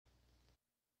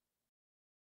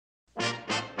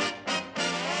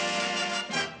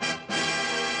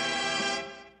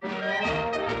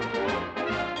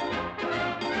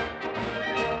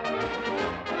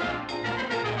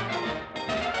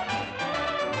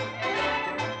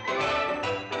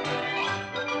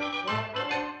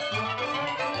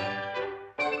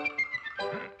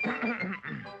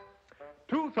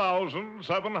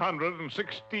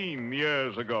3,716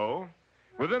 years ago,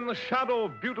 within the shadow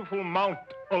of beautiful Mount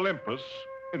Olympus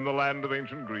in the land of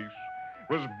ancient Greece,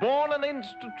 was born an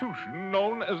institution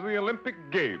known as the Olympic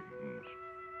Games.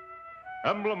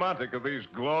 Emblematic of these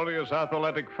glorious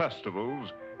athletic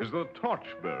festivals is the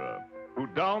torchbearer, who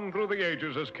down through the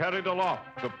ages has carried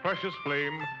aloft the precious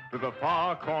flame to the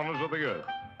far corners of the earth.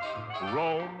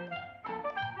 Rome,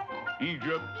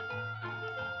 Egypt,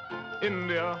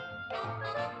 India,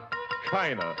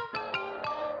 China.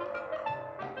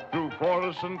 Through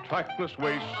forests and trackless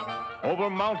wastes, over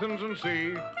mountains and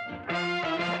sea,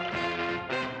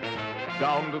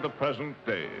 down to the present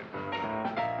day.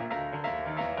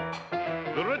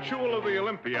 The ritual of the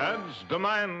Olympiads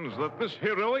demands that this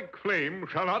heroic flame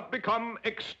shall not become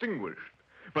extinguished,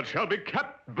 but shall be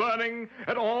kept burning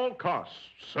at all costs,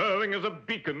 serving as a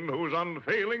beacon whose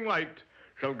unfailing light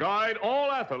shall guide all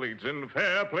athletes in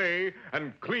fair play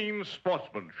and clean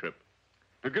sportsmanship,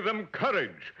 to give them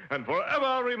courage and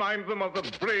forever remind them of the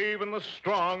brave and the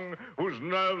strong, whose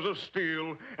nerves of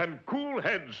steel and cool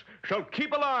heads shall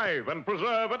keep alive and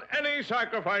preserve at any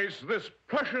sacrifice this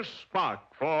precious spark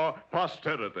for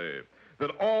posterity,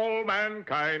 that all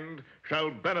mankind shall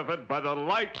benefit by the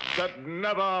light that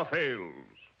never fails.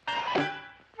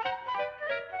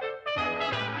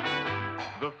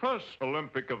 The first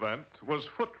Olympic event was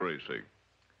foot racing.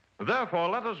 Therefore,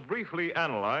 let us briefly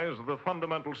analyze the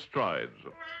fundamental strides.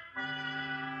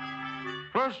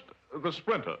 First, the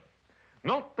sprinter.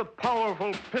 Note the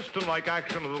powerful piston-like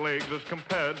action of the legs as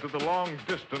compared to the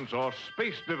long-distance or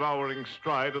space-devouring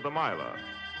stride of the miler.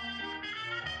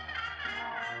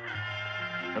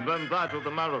 And then that of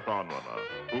the marathon runner,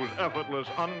 whose effortless,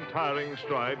 untiring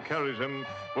stride carries him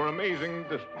for amazing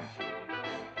distances.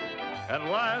 And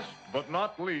last but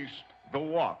not least, the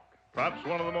walk, perhaps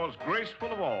one of the most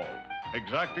graceful of all,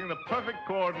 exacting the perfect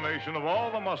coordination of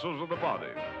all the muscles of the body.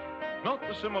 Note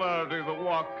the similarity of the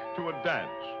walk to a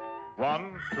dance.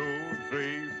 1, 2,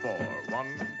 3, 4.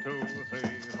 1, 2, 3,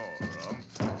 4.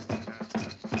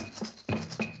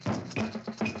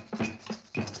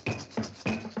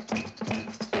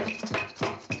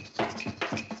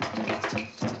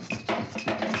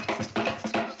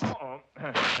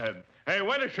 Hey,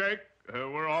 wait a shake.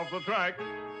 We're off the track.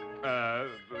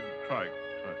 Track.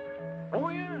 Oh,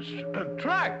 yes,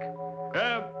 track.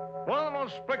 One of the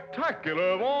most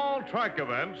spectacular of all track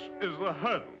events is the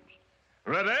hurdles.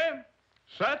 Ready,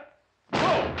 set,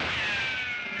 go!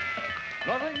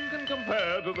 Nothing can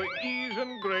compare to the ease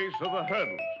and grace of the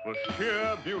hurdles for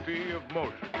sheer beauty of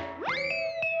motion.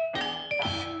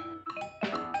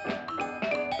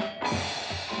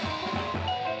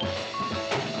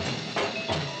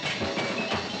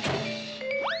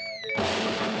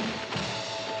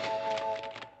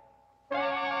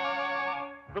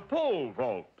 The pole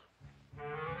vault.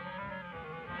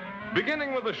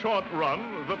 Beginning with a short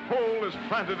run, the pole is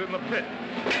planted in the pit.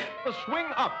 The swing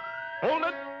up. Hold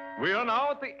it. We are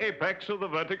now at the apex of the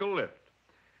vertical lift.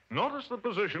 Notice the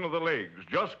position of the legs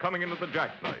just coming into the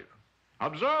jackknife.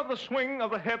 Observe the swing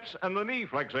of the hips and the knee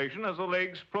flexation as the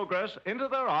legs progress into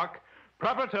their arc,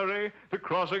 preparatory to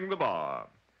crossing the bar.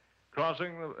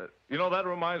 Crossing the... You know, that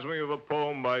reminds me of a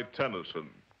poem by Tennyson,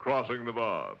 Crossing the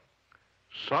Bar.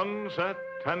 Sunset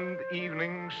and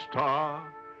evening star,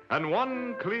 and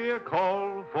one clear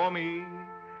call for me,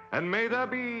 and may there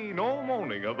be no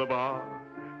moaning of the bar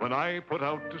when I put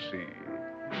out to sea.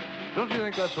 Don't you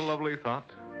think that's a lovely thought?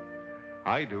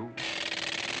 I do.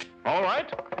 All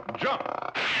right, jump.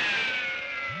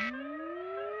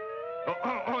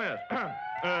 Oh yes.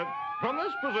 From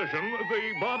this position,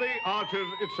 the body arches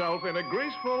itself in a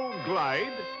graceful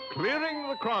glide, clearing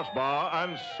the crossbar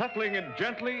and settling it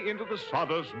gently into the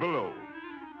sawdust below.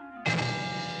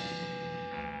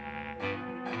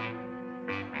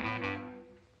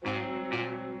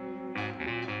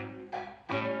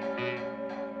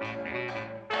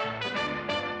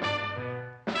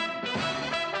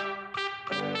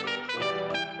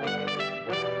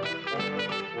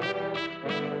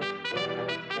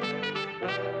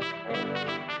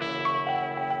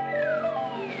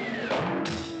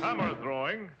 Hammer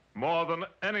throwing, more than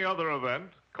any other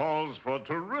event, calls for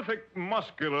terrific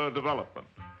muscular development,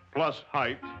 plus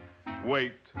height,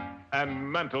 weight,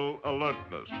 and mental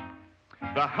alertness.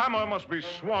 The hammer must be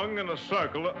swung in a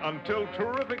circle until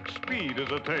terrific speed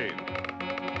is attained.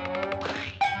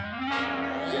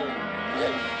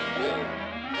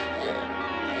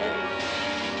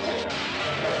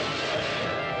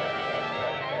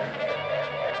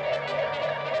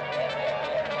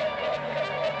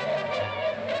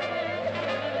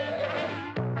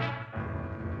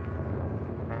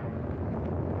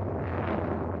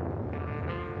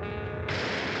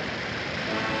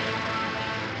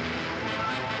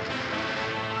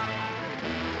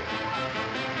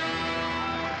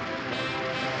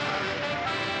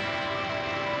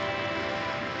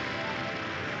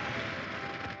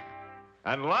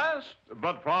 And last,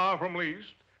 but far from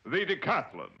least, the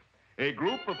decathlon, a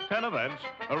group of 10 events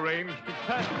arranged to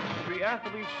test the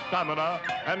athlete's stamina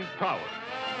and prowess.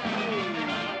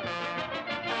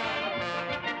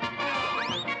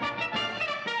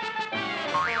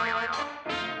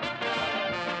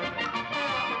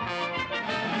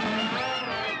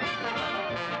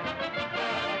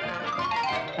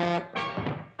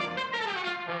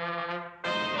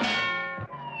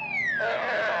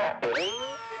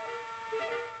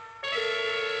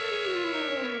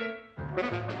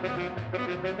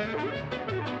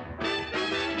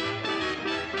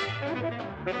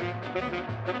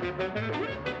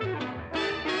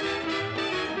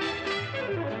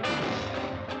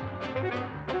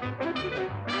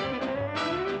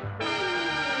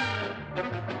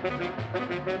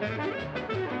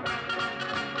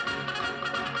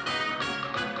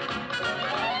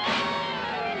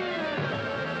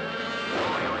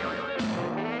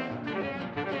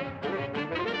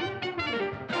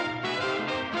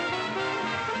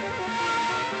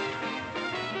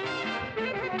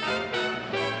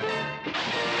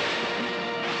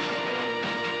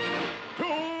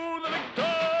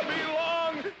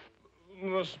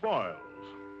 The spoils.